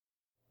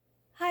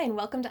Hi, and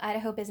welcome to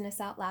Idaho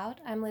Business Out Loud.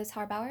 I'm Liz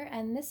Harbauer,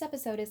 and this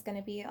episode is going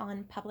to be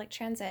on public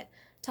transit,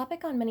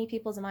 topic on many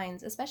people's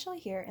minds, especially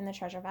here in the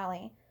Treasure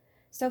Valley.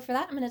 So for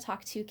that, I'm going to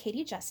talk to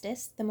Katie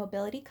Justice, the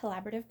Mobility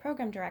Collaborative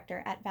Program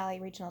Director at Valley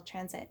Regional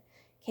Transit.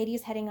 Katie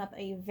is heading up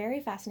a very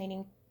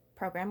fascinating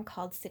program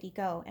called City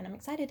Go, and I'm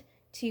excited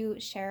to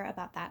share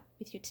about that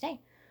with you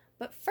today.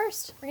 But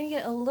first, we're going to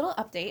get a little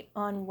update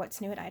on what's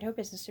new at Idaho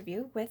Business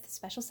Review with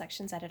Special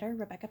Sections Editor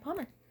Rebecca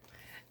Palmer.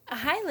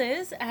 Hi,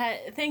 Liz.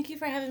 Thank you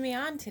for having me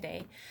on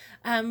today.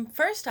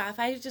 First off,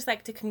 I'd just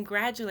like to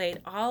congratulate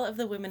all of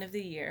the Women of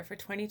the Year for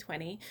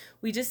 2020.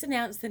 We just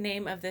announced the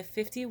name of the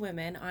 50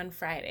 women on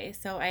Friday,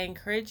 so I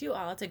encourage you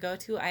all to go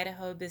to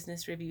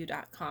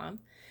idahobusinessreview.com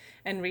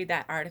and read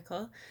that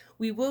article.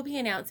 We will be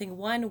announcing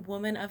one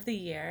Woman of the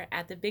Year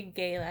at the big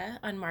gala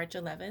on March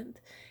 11th,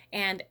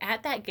 and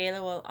at that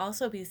gala we'll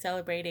also be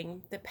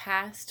celebrating the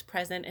past,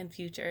 present, and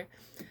future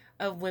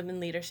of women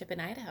leadership in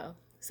Idaho.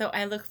 So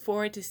I look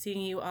forward to seeing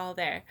you all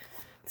there.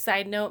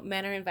 Side note,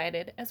 men are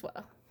invited as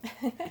well.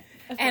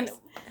 Of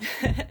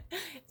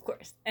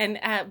course. And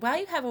while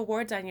you have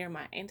awards on your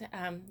mind,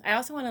 I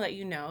also want to let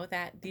you know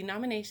that the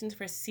nominations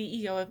for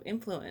CEO of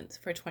Influence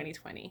for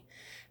 2020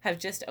 have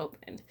just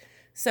opened.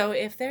 So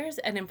if there's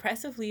an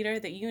impressive leader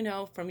that you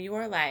know from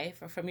your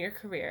life or from your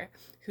career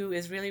who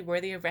is really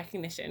worthy of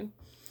recognition,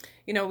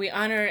 we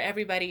honor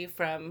everybody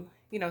from,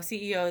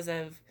 CEOs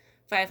of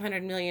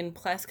 500 million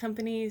plus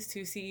companies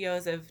to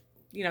CEOs of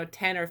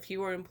 10 or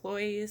fewer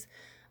employees,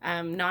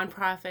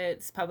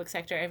 nonprofits, public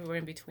sector, everywhere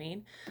in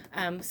between.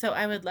 So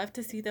I would love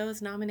to see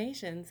those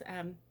nominations.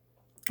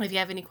 If you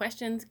have any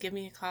questions, give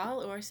me a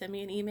call or send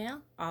me an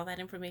email. All that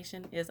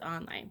information is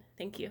online.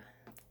 Thank you.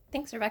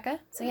 Thanks, Rebecca.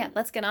 So yeah,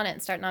 let's get on it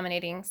and start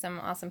nominating some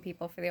awesome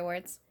people for the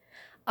awards.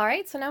 All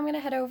right, so now I'm going to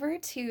head over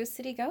to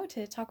City Go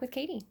to talk with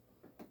Katie.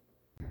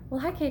 Well,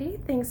 hi, Katie.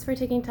 Thanks for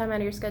taking time out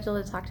of your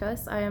schedule to talk to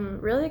us. I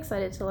am really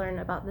excited to learn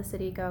about the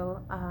City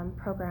Go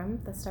program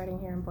that's starting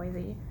here in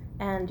Boise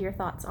and your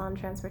thoughts on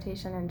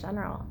transportation in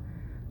general.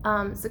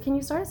 So can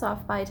you start us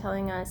off by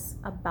telling us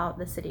about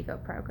the City Go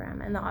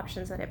program and the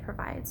options that it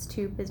provides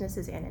to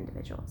businesses and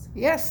individuals?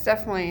 Yes,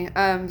 definitely.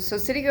 So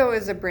City Go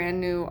is a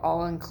brand new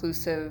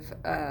all-inclusive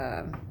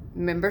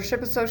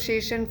membership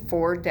association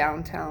for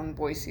downtown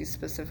Boise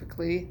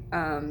specifically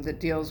that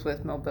deals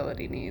with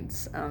mobility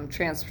needs,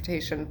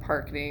 transportation,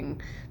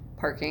 parking,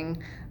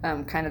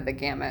 kind of the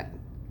gamut.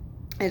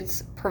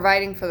 It's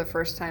providing for the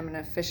first time an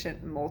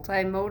efficient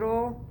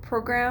multimodal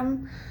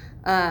program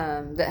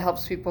that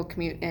helps people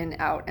commute in,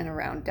 out, and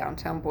around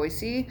downtown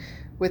Boise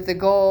with the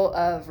goal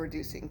of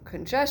reducing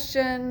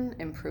congestion,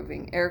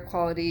 improving air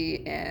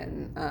quality,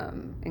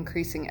 and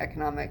increasing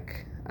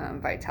economic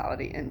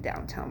vitality in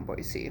downtown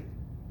Boise.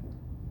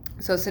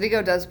 So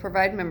CityGo does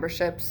provide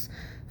memberships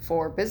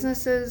for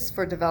businesses,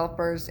 for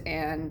developers,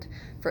 and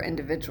for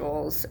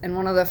individuals. And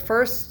one of the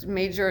first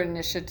major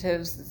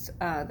initiatives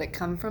that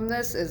come from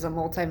this is a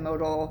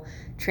multimodal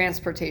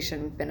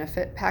transportation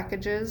benefit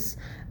packages.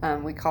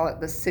 We call it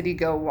the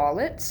CityGo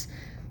Wallet.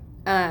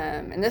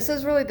 And this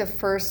is really the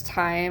first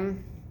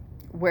time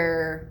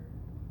where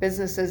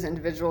businesses,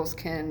 individuals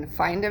can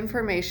find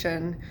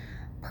information,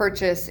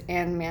 purchase,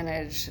 and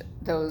manage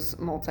those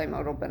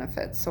multimodal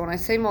benefits. So when I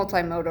say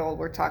multimodal,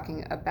 we're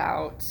talking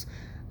about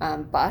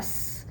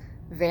bus,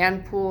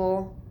 van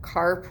pool,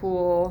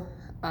 carpool,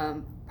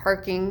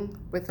 parking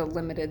with a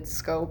limited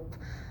scope,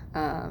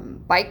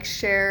 bike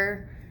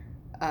share,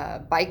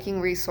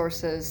 biking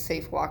resources,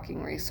 safe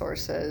walking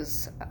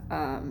resources,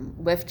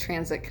 Lyft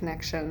transit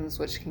connections,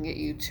 which can get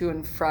you to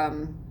and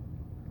from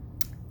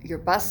your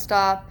bus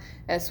stop,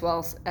 as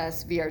well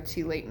as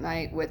VRT Late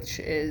Night, which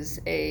is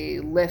a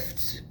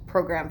Lyft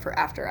program for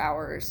after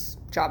hours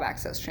job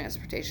access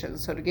transportation,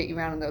 so to get you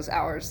around in those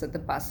hours that the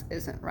bus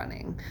isn't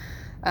running.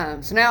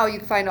 So now you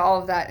can find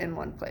all of that in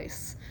one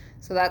place.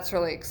 So that's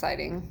really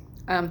exciting.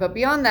 But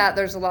beyond that,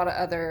 there's a lot of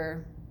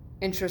other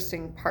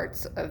interesting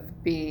parts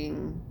of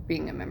being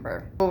a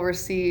member. We'll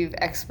receive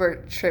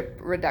expert trip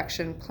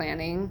reduction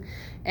planning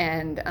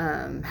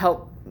and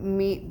help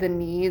meet the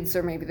needs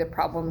or maybe the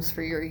problems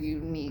for your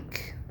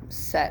unique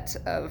set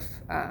of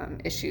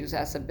issues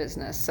as a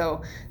business.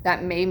 So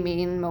that may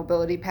mean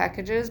mobility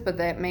packages, but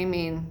that may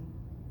mean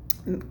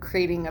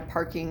creating a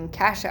parking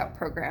cash out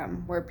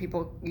program where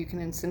you can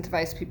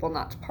incentivize people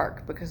not to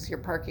park because your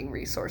parking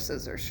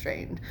resources are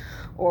strained,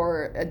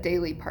 or a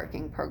daily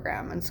parking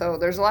program. And so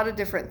there's a lot of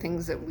different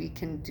things that we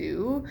can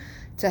do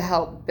to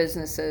help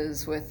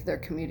businesses with their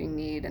commuting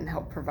need and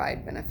help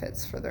provide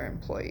benefits for their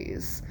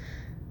employees.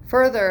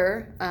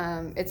 Further,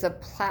 it's a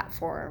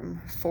platform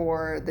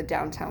for the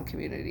downtown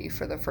community.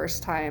 For the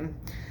first time,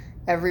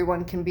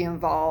 everyone can be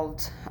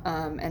involved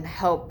and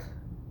help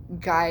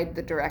guide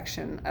the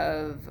direction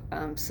of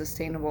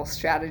sustainable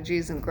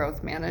strategies and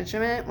growth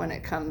management when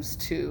it comes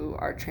to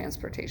our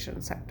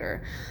transportation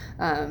sector.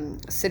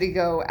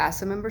 CityGo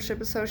as a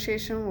membership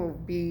association will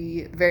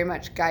be very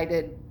much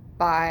guided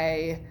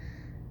by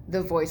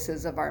the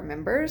voices of our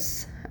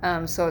members.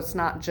 So it's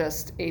not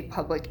just a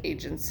public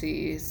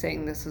agency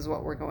saying this is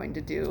what we're going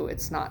to do.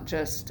 It's not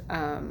just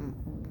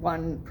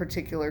one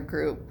particular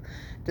group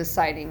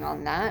deciding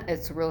on that.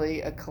 It's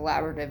really a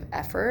collaborative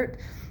effort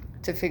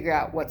to figure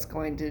out what's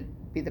going to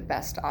be the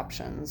best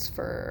options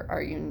for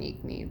our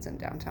unique needs in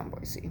downtown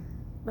Boise.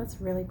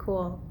 That's really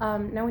cool.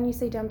 Now, when you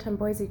say downtown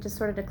Boise, just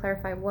sort of to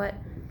clarify,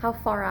 how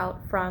far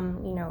out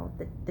from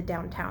the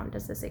downtown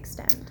does this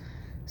extend?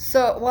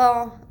 So,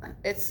 well,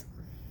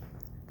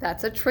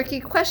 that's a tricky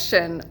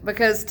question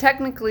because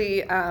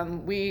technically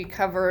we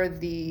cover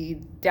the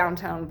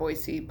downtown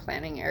Boise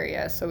planning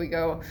area. So we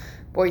go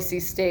Boise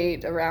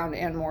State around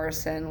Ann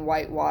Morrison,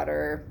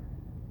 Whitewater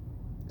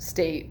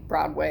State,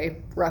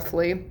 Broadway,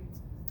 roughly.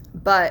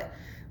 But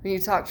when you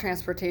talk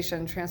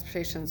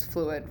transportation's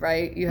fluid,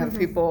 right? You have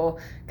people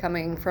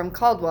coming from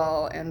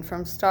Caldwell and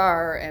from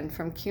Star and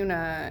from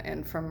CUNA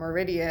and from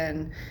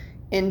Meridian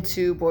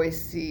into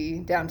Boise,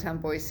 downtown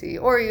Boise,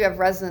 or you have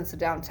residents of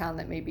downtown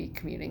that may be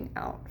commuting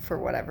out for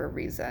whatever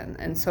reason.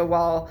 And so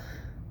while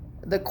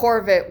the core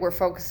of it, we're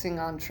focusing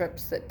on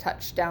trips that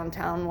touch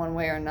downtown one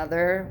way or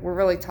another, we're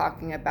really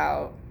talking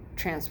about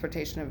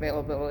transportation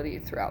availability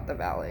throughout the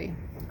valley.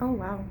 Oh,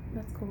 wow.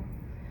 That's cool.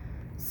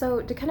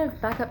 So to kind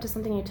of back up to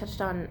something you touched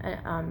on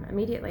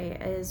immediately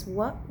is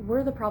what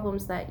were the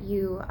problems that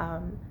you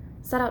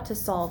set out to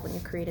solve when you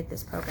created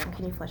this program?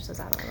 Can you flesh those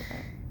out a little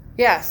bit?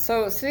 Yeah,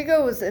 so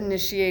CityGo was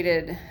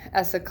initiated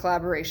as a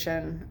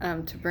collaboration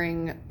to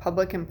bring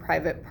public and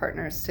private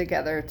partners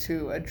together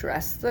to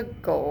address the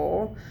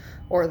goal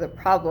or the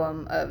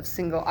problem of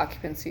single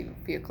occupancy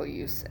vehicle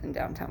use in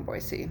downtown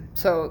Boise.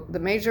 So the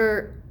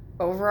major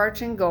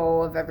overarching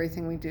goal of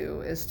everything we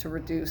do is to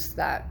reduce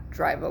that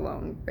drive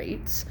alone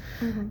rate.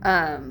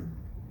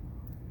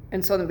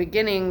 And so in the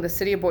beginning, the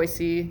City of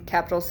Boise,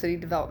 Capital City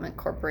Development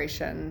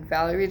Corporation,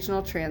 Valley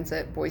Regional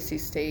Transit, Boise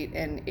State,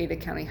 and Ada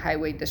County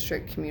Highway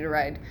District Commuter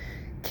Ride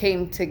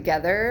came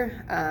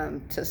together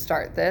to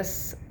start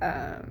this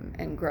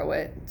and grow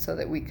it so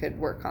that we could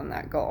work on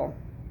that goal.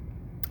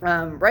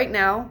 Right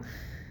now,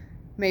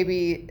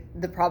 maybe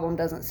the problem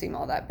doesn't seem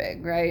all that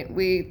big, right?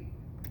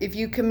 If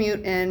you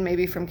commute in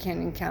maybe from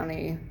Canyon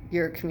County,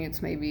 your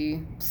commute's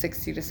maybe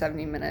 60 to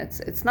 70 minutes.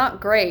 It's not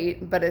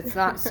great, but it's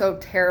not so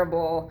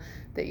terrible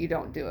that you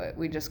don't do it.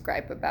 We just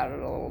gripe about it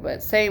a little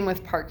bit. Same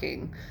with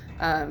parking.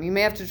 You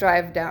may have to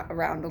drive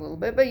around a little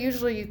bit, but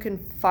usually you can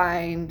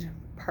find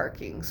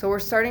parking. So we're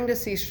starting to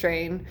see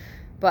strain,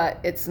 but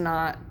it's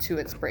not to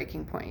its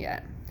breaking point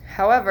yet.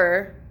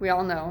 However, we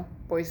all know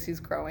Boise's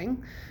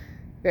growing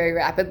very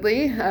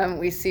rapidly.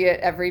 We see it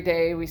every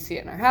day. We see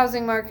it in our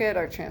housing market,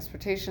 our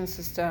transportation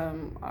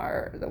system,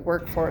 the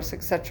workforce,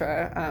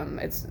 etc.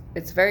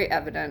 It's very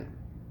evident,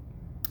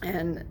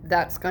 and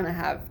that's going to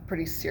have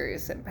pretty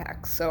serious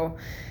impacts. So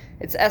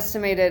it's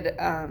estimated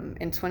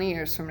in 20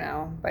 years from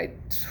now, by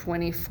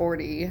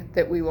 2040,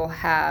 that we will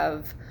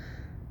have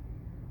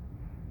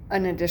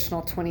an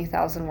additional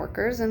 20,000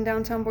 workers in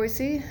downtown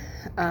Boise.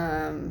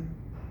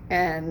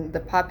 And the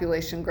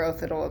population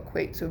growth, it'll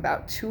equate to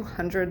about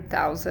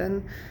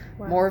 200,000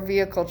 more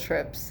vehicle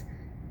trips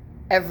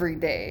every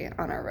day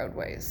on our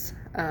roadways.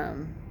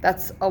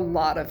 That's a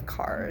lot of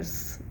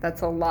cars.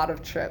 That's a lot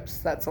of trips.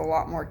 That's a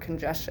lot more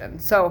congestion.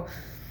 So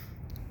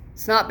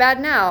it's not bad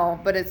now,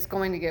 but it's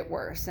going to get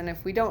worse. And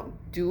if we don't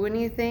do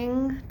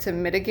anything to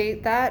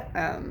mitigate that,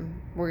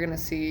 we're going to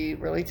see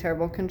really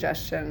terrible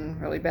congestion,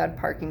 really bad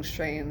parking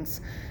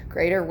strains,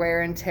 greater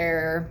wear and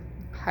tear,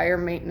 higher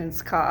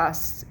maintenance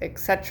costs,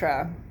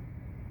 etc.,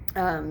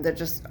 that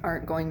just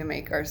aren't going to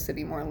make our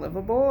city more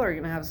livable or are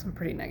going to have some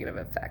pretty negative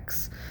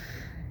effects.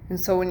 And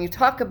so when you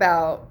talk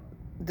about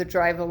the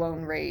drive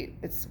alone rate,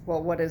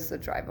 what is the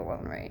drive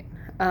alone rate?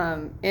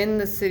 In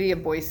the city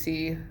of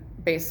Boise,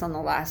 based on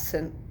the last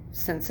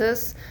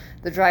census,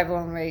 the drive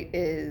alone rate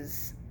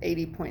is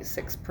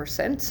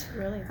 80.6%.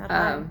 Really? That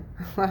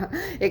high?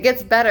 It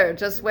gets better,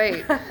 just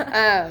wait.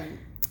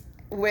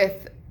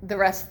 With the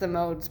rest of the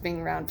modes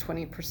being around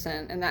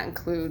 20%, and that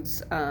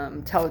includes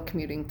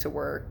telecommuting to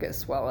work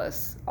as well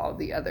as all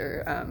the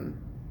other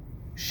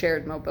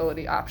shared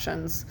mobility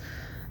options.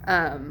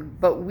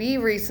 But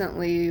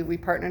we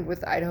partnered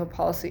with the Idaho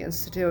Policy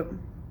Institute,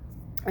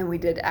 and we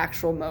did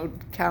actual mode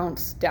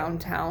counts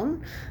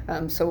downtown.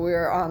 So we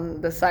were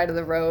on the side of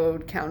the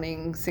road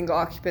counting single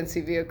occupancy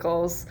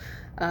vehicles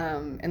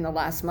in the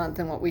last month,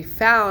 and what we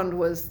found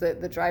was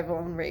that the drive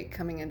alone rate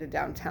coming into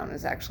downtown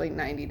is actually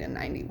 90 to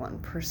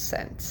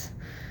 91%.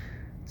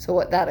 So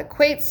what that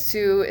equates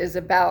to is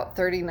about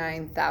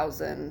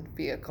 39,000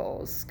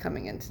 vehicles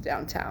coming into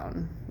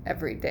downtown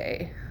every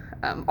day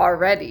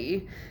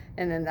already,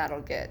 and then that'll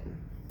get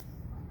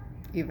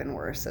even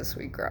worse as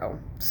we grow.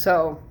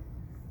 So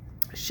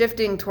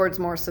shifting towards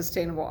more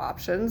sustainable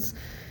options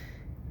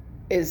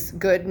is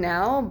good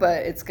now,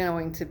 but it's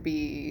going to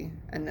be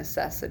a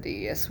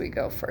necessity as we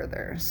go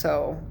further.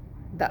 So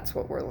that's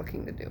what we're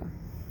looking to do.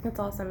 That's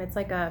awesome. It's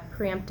like a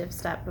preemptive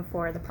step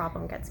before the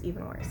problem gets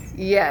even worse.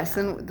 Yes,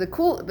 and the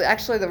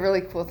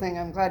really cool thing,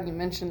 I'm glad you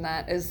mentioned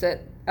that, is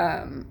that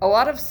a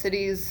lot of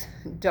cities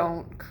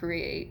don't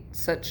create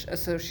such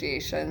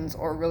associations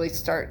or really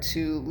start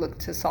to look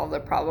to solve the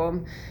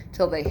problem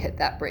till they hit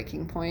that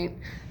breaking point.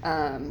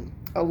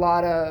 A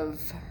lot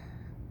of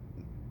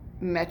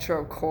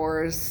metro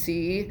cores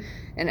see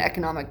an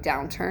economic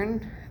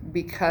downturn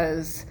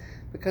because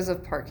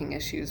of parking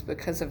issues,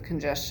 because of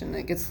congestion.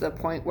 It gets to the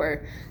point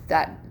where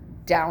that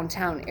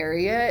downtown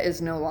area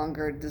is no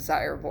longer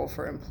desirable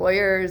for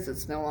employers.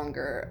 It's no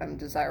longer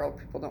desirable.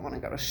 People don't want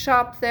to go to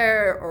shop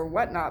there or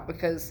whatnot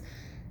because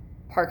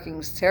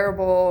parking's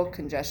terrible,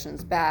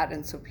 congestion's bad,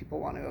 and so people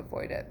want to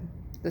avoid it.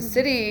 The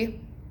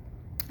city,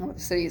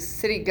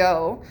 City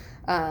Go,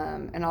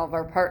 and all of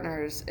our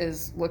partners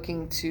is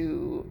looking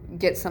to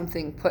get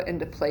something put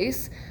into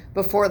place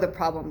before the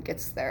problem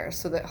gets there,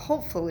 so that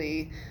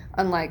hopefully,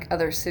 unlike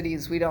other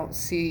cities, we don't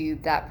see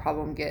that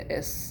problem get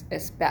as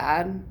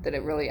bad that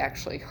it really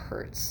actually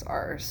hurts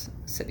our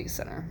city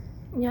center.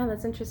 Yeah,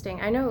 that's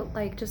interesting. I know,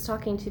 like, just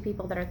talking to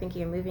people that are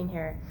thinking of moving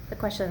here, the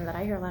question that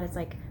I hear a lot is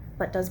like,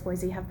 but does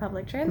Boise have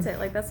public transit?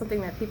 Like, that's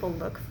something that people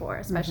look for,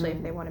 especially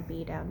if they want to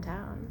be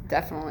downtown.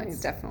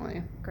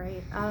 Definitely.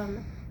 Great.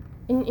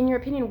 In your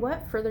opinion,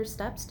 what further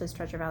steps does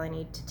Treasure Valley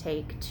need to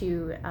take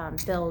to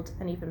build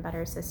an even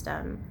better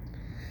system?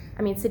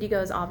 I mean, City Go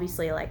is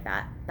obviously like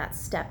that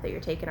step that you're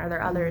taking. Are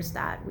there others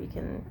that we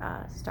can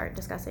start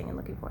discussing and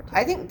looking forward to?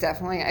 I think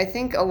definitely. I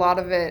think a lot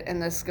of it,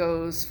 and this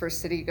goes for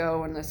City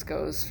Go and this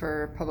goes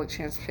for public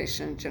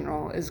transportation in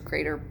general, is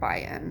greater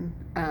buy-in.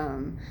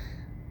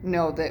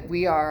 Know that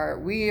we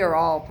are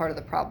all part of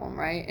the problem,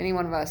 right? Any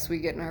one of us, we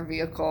get in our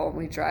vehicle and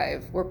we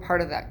drive, we're part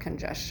of that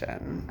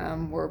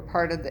congestion. We're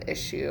part of the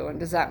issue. And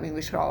does that mean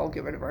we should all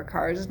get rid of our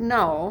cars?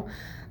 No.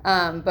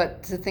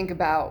 But to think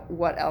about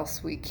what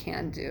else we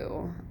can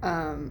do.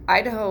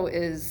 Idaho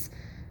is,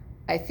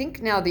 I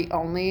think now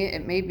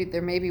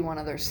there may be one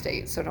other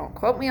state, so don't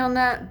quote me on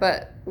that,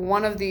 but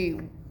one of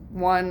the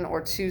 1 or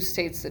 2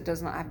 states that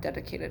does not have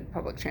dedicated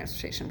public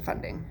transportation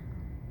funding.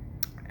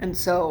 And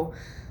so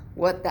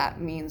what that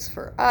means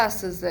for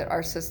us is that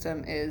our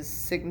system is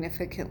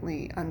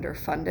significantly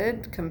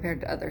underfunded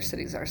compared to other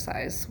cities our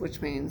size,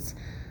 which means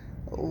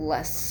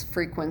less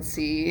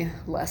frequency,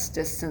 less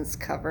distance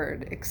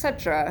covered,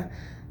 etc.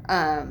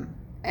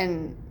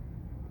 And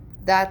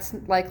that's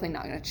likely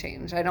not going to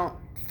change. I don't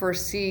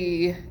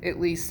foresee, at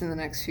least in the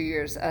next few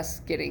years, us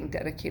getting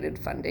dedicated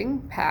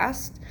funding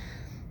passed.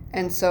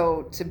 And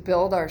so to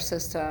build our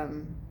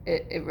system,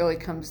 it really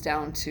comes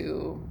down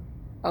to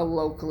a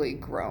locally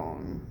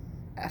grown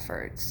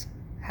efforts,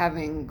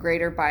 having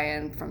greater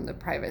buy-in from the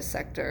private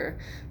sector,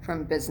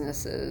 from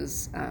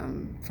businesses,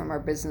 from our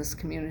business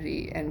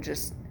community, and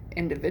just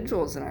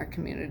individuals in our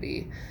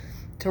community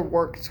to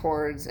work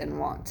towards and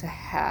want to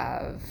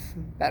have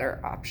better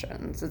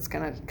options. It's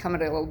going to come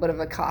at a little bit of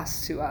a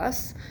cost to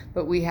us,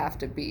 but we have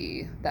to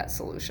be that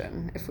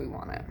solution if we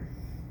want it.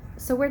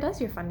 So where does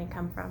your funding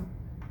come from?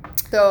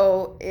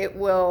 So it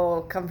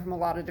will come from a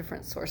lot of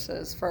different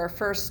sources. For our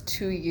first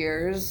 2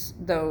 years,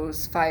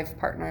 those 5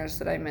 partners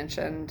that I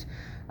mentioned,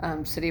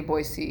 City of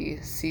Boise,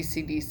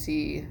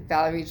 CCDC,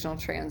 Valley Regional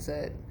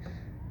Transit,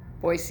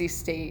 Boise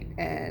State,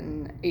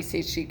 and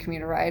ACHG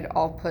Commuter Ride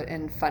all put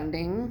in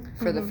funding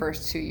for the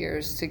first 2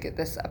 years to get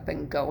this up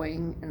and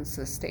going and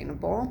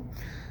sustainable.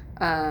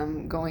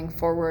 Going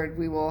forward,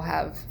 we will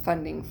have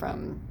funding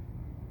from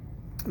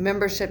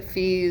membership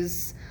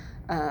fees,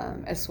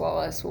 as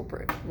well as we'll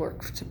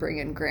work to bring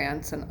in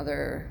grants and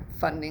other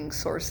funding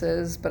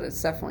sources, but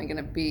it's definitely going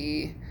to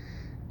be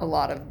a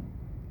lot of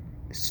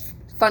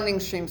funding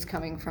streams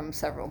coming from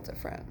several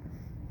different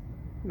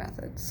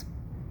methods.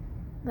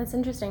 That's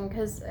interesting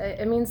because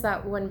it means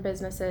that when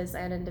businesses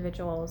and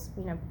individuals,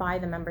 buy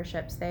the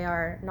memberships, they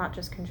are not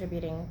just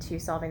contributing to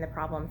solving the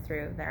problem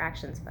through their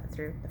actions, but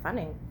through the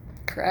funding.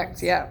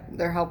 Correct. Yeah,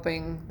 they're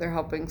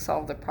helping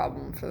solve the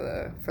problem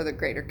for the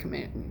greater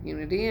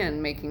community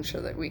and making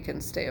sure that we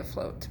can stay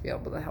afloat to be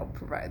able to help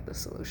provide the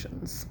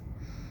solutions.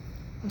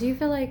 Do you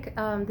feel like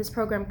this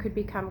program could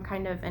become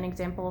kind of an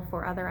example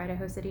for other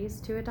Idaho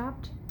cities to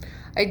adopt?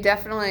 I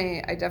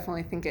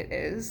definitely think it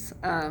is.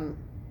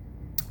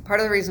 Part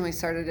of the reason we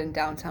started in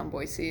downtown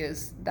Boise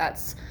is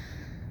that's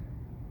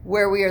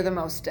where we are the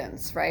most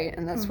dense, right?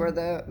 And that's where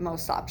the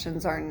most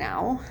options are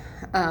now.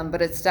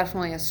 But it's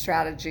definitely a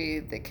strategy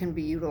that can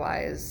be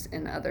utilized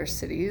in other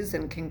cities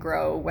and can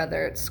grow,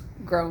 whether it's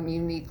grown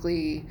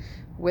uniquely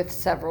with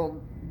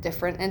several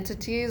different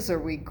entities or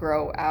we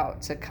grow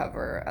out to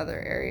cover other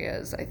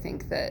areas. I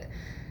think that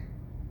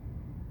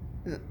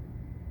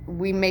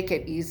we make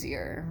it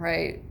easier,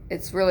 right?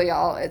 It's really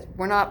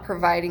we're not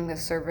providing the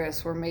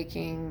service, we're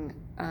making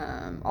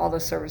all the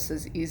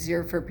services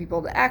easier for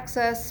people to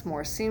access,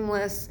 more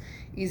seamless,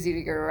 easy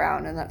to get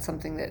around, and that's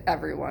something that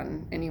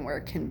everyone anywhere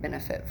can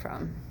benefit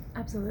from.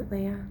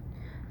 Absolutely, yeah.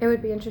 It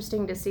would be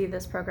interesting to see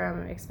this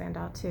program expand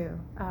out to,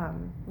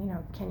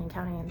 Canyon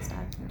County and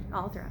stuff,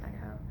 all throughout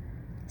Idaho.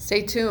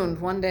 Stay tuned,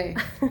 one day.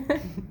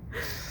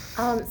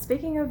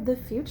 Speaking of the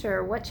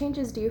future, what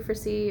changes do you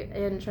foresee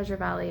in Treasure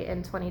Valley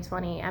in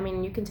 2020? I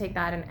mean, you can take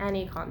that in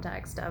any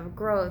context of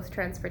growth,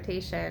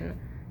 transportation,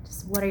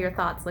 Just what are your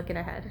thoughts looking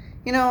ahead?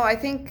 I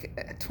think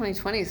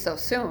 2020 is so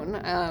soon.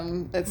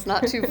 It's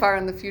not too far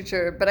in the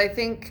future, but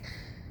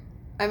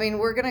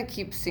we're going to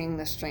keep seeing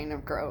the strain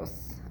of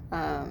growth.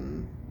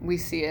 We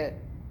see it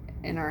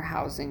in our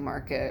housing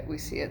market. We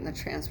see it in the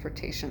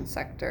transportation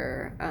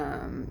sector.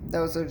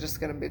 Those are just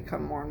going to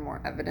become more and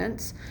more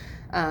evident.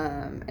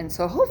 And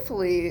so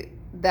hopefully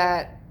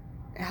that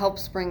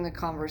helps bring the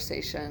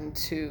conversation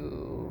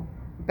to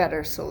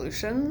better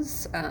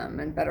solutions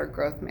and better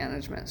growth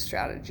management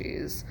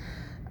strategies.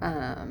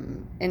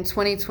 In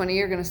 2020,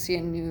 you're going to see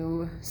a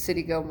new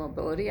CityGo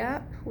mobility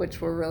app, which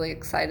we're really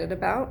excited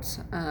about,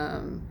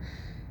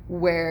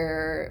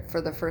 where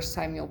for the first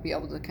time you'll be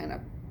able to kind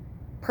of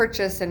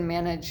purchase and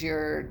manage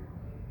your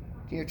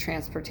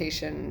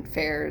transportation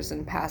fares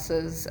and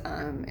passes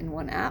in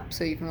one app,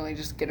 so you can really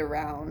just get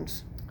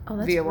around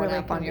via one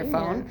app on your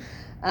phone.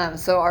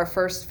 So our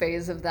first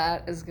phase of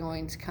that is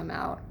going to come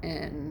out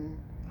in,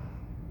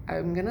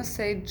 I'm going to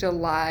say,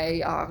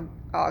 July,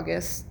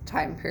 August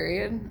time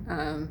period.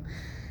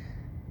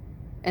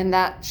 And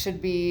that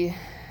should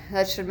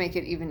make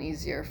it even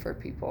easier for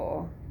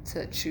people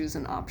to choose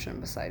an option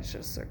besides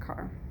just their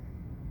car.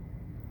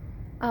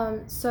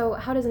 So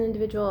how does an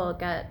individual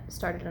get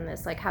started in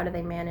this? Like, how do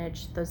they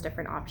manage those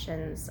different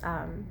options?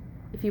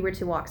 If you were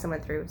to walk someone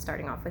through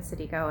starting off with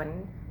CityGo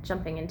and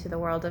jumping into the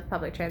world of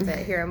public transit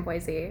here in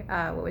Boise,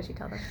 what would you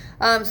tell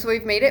them? So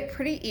we've made it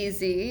pretty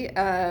easy.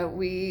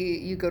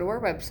 You go to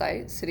our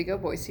website,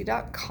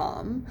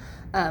 citygoboise.com,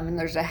 and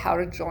there's a how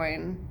to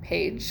join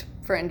page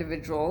for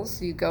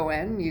individuals. You go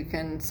in, you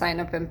can sign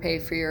up and pay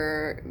for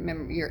your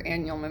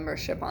annual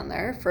membership on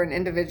there. For an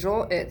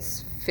individual,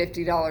 it's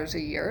 $50 a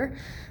year,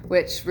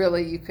 which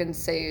really you can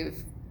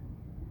save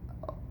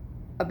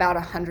about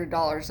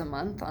 $100 a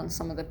month on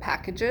some of the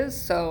packages.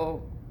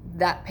 So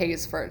that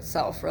pays for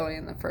itself really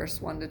in the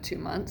first 1 to 2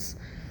 months.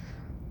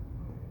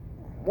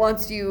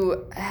 Once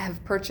you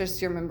have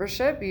purchased your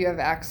membership, you have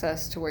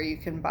access to where you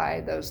can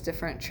buy those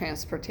different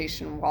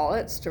transportation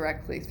wallets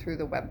directly through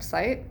the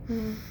website.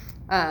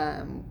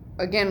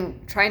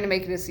 Again, trying to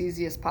make it as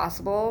easy as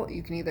possible.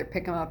 You can either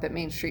pick them up at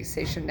Main Street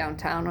Station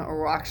downtown,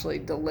 or we'll actually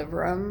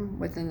deliver them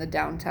within the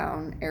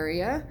downtown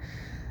area.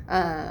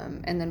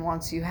 And then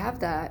once you have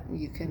that,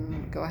 you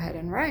can go ahead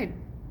and ride.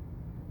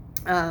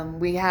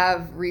 We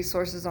have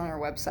resources on our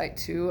website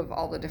too of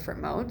all the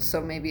different modes.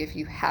 So maybe if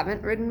you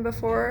haven't ridden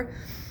before,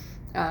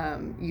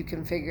 you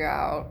can figure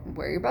out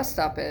where your bus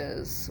stop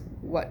is,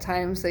 what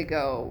times they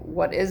go,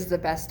 what is the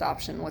best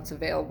option, what's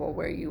available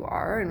where you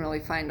are, and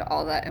really find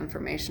all that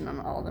information on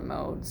all the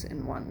modes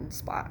in one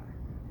spot.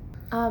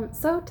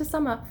 So to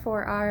sum up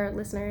for our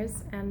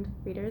listeners and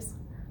readers,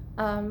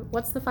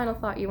 what's the final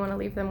thought you want to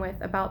leave them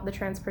with about the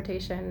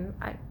transportation,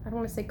 I don't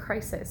want to say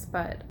crisis,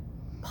 but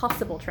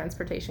possible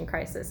transportation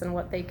crisis, and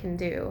what they can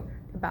do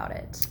about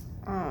it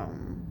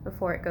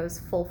before it goes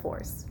full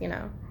force,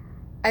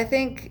 I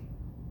think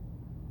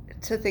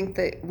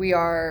that we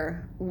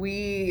are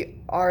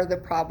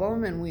the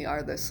problem and we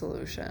are the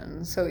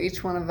solution. So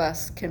each one of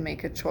us can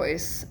make a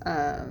choice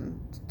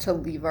to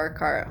leave our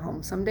car at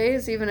home some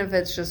days, even if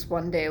it's just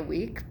one day a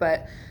week.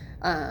 But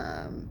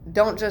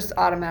don't just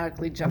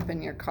automatically jump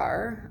in your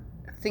car.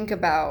 Think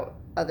about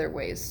other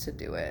ways to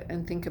do it,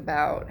 and think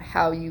about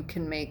how you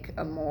can make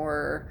a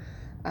more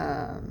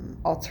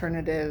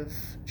alternative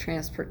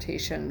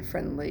transportation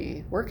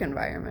friendly work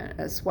environment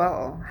as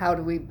well. How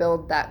do we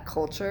build that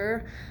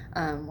culture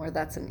where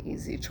that's an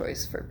easy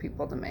choice for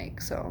people to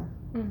make? So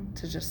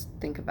to just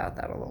think about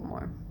that a little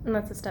more. And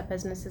that's a step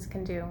businesses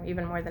can do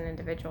even more than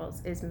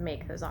individuals, is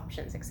make those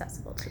options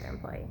accessible to their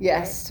employee.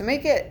 Yes, right? To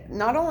make it,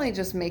 not only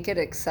just make it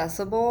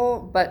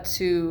accessible, but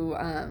to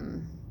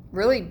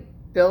really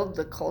build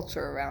the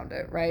culture around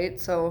it, right?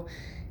 So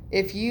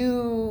if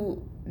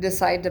you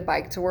decide to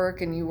bike to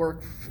work and you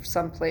work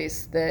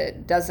someplace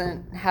that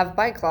doesn't have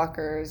bike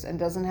lockers and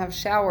doesn't have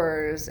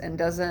showers and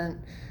doesn't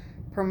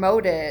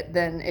promote it,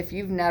 then if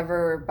you've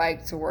never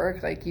biked to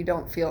work, like, you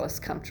don't feel as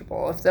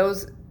comfortable. If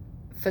those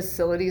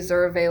facilities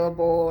are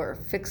available or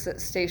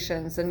fix-it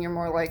stations, then you're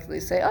more likely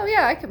to say, oh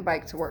yeah, I can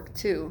bike to work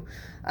too.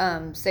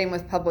 Same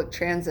with public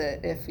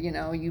transit. If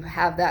you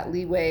have that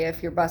leeway,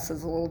 if your bus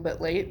is a little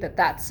bit late,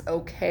 that's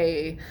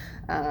okay,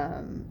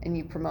 and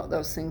you promote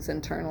those things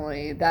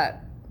internally,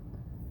 that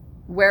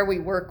where we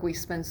work, we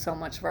spend so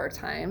much of our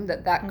time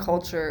that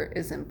culture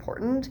is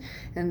important,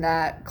 and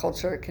that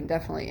culture can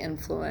definitely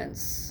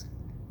influence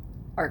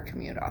our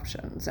commute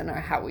options and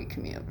how we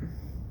commute.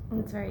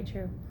 That's very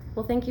true.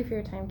 Well, thank you for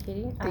your time,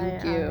 Katie.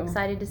 Thank you. I'm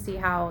excited to see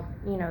how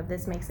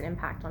this makes an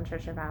impact on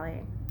Treasure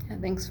Valley. Yeah,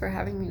 thanks for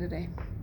having me today.